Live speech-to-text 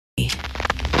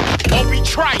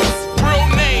trice. Real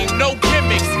name, no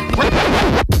gimmicks.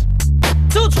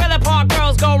 Two trailer park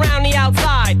girls go round the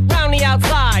outside, round the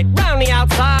outside, round the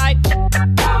outside.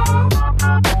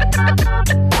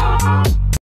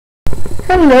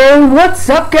 Hello, what's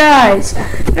up guys?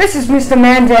 This is Mizter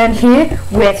Mandan here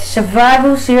with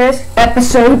Survival Series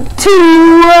Episode 2.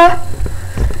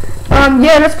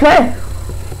 Yeah, let's play.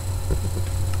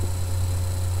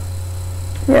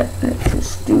 Yeah, let's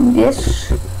just do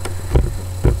this.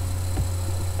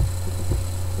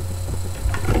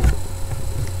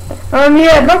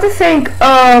 Yeah, I'd like to thank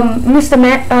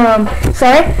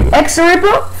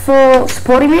X-Ripper for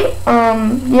supporting me.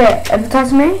 Yeah,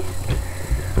 advertising me.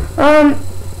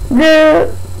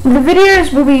 The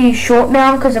videos will be short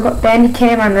now because I've got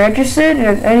Bandicam unregistered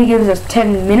and it only gives us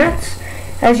 10 minutes.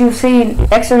 As you'll see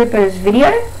in X-Ripper's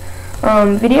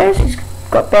videos, he's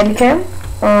got Bandicam.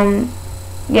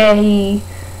 Yeah, he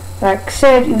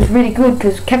said it was really good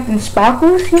because Captain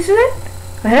Sparkles uses it.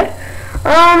 I heard.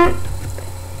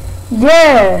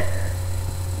 Yeah,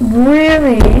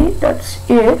 really, that's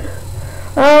it.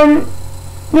 Yeah,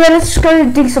 let's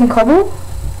go dig some cobble.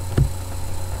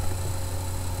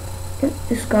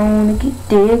 Just gonna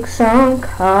dig some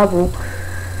cobble.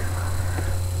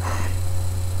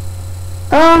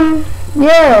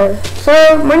 Yeah,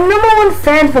 so my #1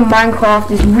 fan for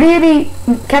Minecraft is really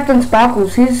Captain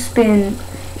Sparkles. He's the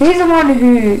one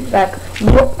who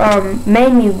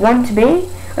made me want to be.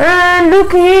 And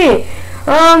look here,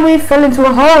 we fell into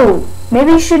a hole.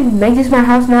 Maybe I should make this my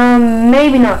house now.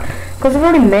 Maybe not, because I've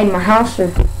already made my house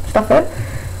with stuff there.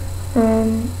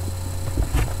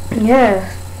 Yeah.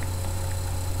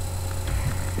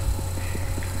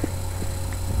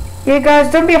 Yeah,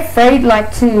 guys, don't be afraid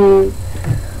to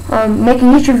make a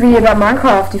YouTube video about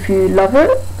Minecraft if you love it,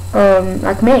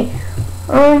 like me.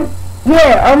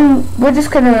 Yeah, we're just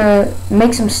gonna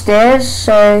make some stairs,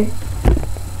 so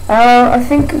I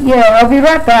think, yeah, I'll be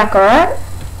right back, alright?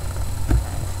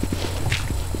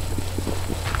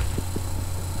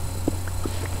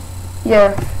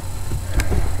 Yeah.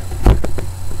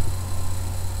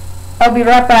 I'll be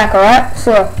right back, alright?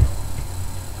 So.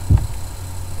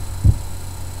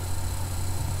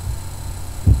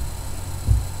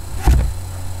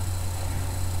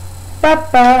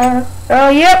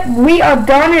 Yep, we are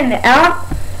done and out,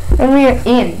 and we are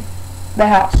in the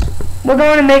house. We're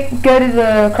going to go to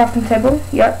the crafting table.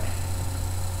 Yep.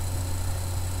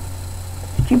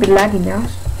 Stupid laggy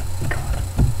mouse.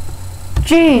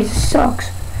 Jeez, sucks.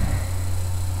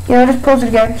 Yeah, I'll just pause it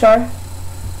again. Sorry.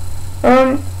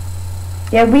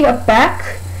 Yeah, we are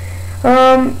back.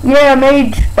 Yeah, I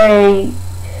made a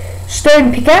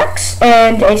stone pickaxe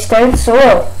and a stone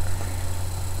sword.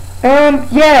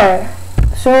 Yeah,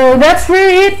 so that's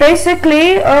really it,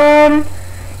 basically.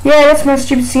 Yeah, that's my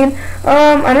stupid skin.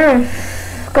 I don't know,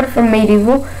 got it from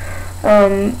Medieval.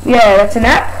 Yeah, that's an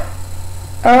app.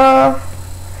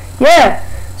 Yeah,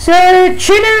 so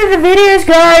tune into the videos,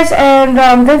 guys, and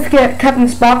don't forget Captain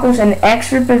Sparkles and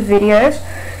X-Ripper's videos.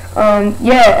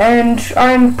 Yeah, and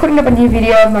I'm putting up a new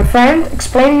video of my friend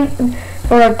explaining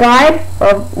for a guide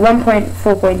of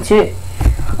 1.4.2.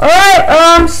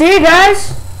 Alright, see you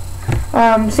guys.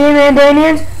 See you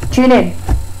Mandanians, tune in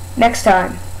next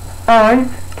time on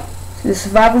the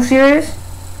Survival Series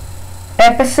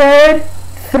Episode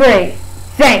 3.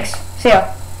 Thanks, see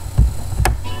ya.